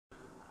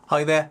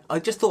Hi there, I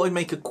just thought I'd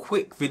make a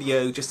quick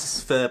video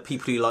just for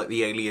people who like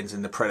the Aliens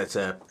and the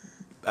Predator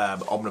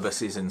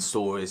omnibuses and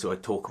stories that I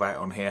talk about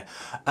on here.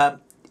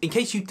 In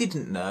case you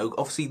didn't know,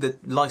 obviously the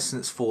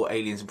license for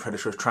Aliens and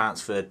Predator has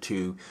transferred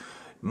to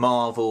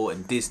Marvel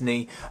and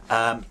Disney,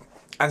 and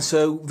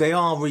so they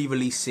are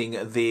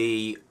re-releasing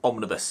the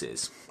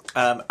omnibuses,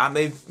 and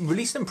they've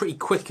released them pretty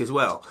quick as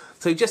well.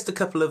 So just a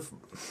couple of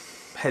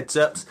heads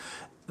ups.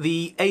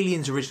 The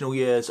Aliens Original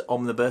Years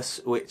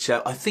Omnibus, which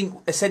I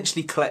think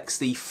essentially collects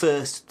the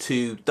first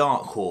two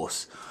Dark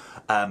Horse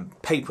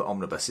paper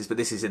omnibuses, but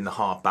this is in the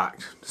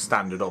hardback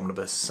standard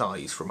omnibus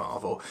size from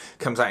Marvel.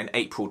 Comes out in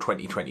April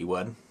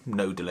 2021,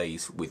 no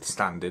delays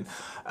withstanding.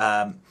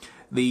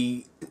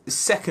 The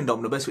second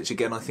omnibus, which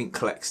again I think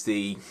collects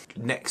the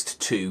next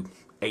two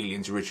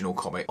Aliens original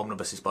comic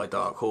omnibuses by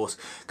Dark Horse,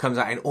 comes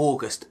out in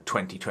August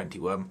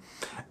 2021.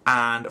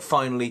 And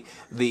finally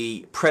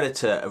the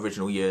Predator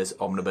Original Years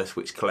Omnibus,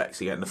 which collects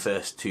again the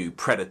first two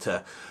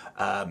Predator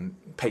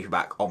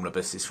paperback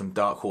omnibuses from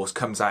Dark Horse,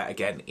 comes out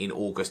again in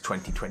August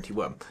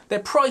 2021. They're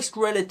priced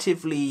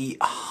relatively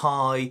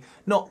high,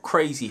 not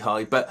crazy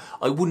high, but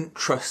I wouldn't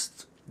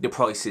trust the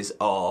prices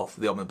of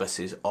the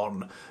omnibuses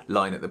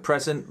online at the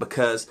present,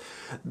 because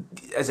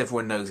as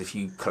everyone knows, if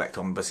you collect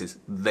omnibuses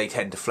they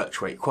tend to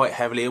fluctuate quite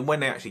heavily, and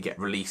when they actually get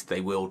released they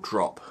will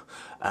drop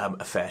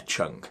a fair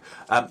chunk.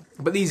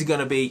 But these are going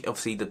to be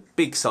obviously the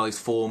big size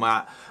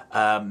format.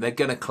 They're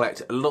going to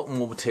collect a lot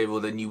more material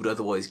than you would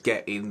otherwise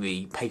get in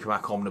the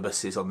paperback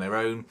omnibuses on their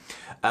own,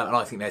 and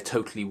I think they're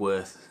totally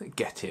worth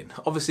getting.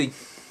 Obviously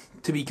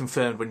to be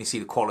confirmed when you see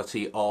the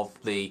quality of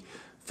the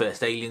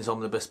first Aliens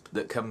omnibus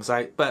that comes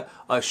out, but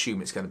I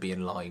assume it's going to be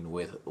in line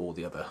with all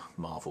the other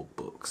Marvel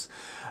books.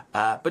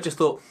 But just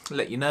thought I'd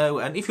let you know,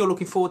 and if you're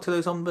looking forward to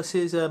those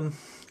omnibuses,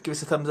 give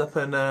us a thumbs up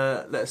and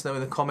let us know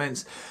in the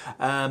comments.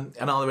 And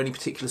are there any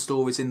particular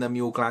stories in them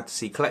you're glad to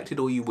see collected,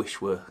 or you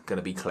wish were going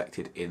to be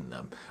collected in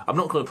them? I'm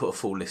not going to put a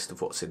full list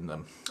of what's in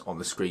them on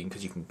the screen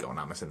because you can go on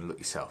Amazon and look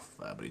yourself,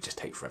 but it just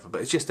takes forever.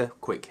 But it's just a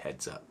quick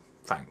heads up.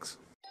 Thanks.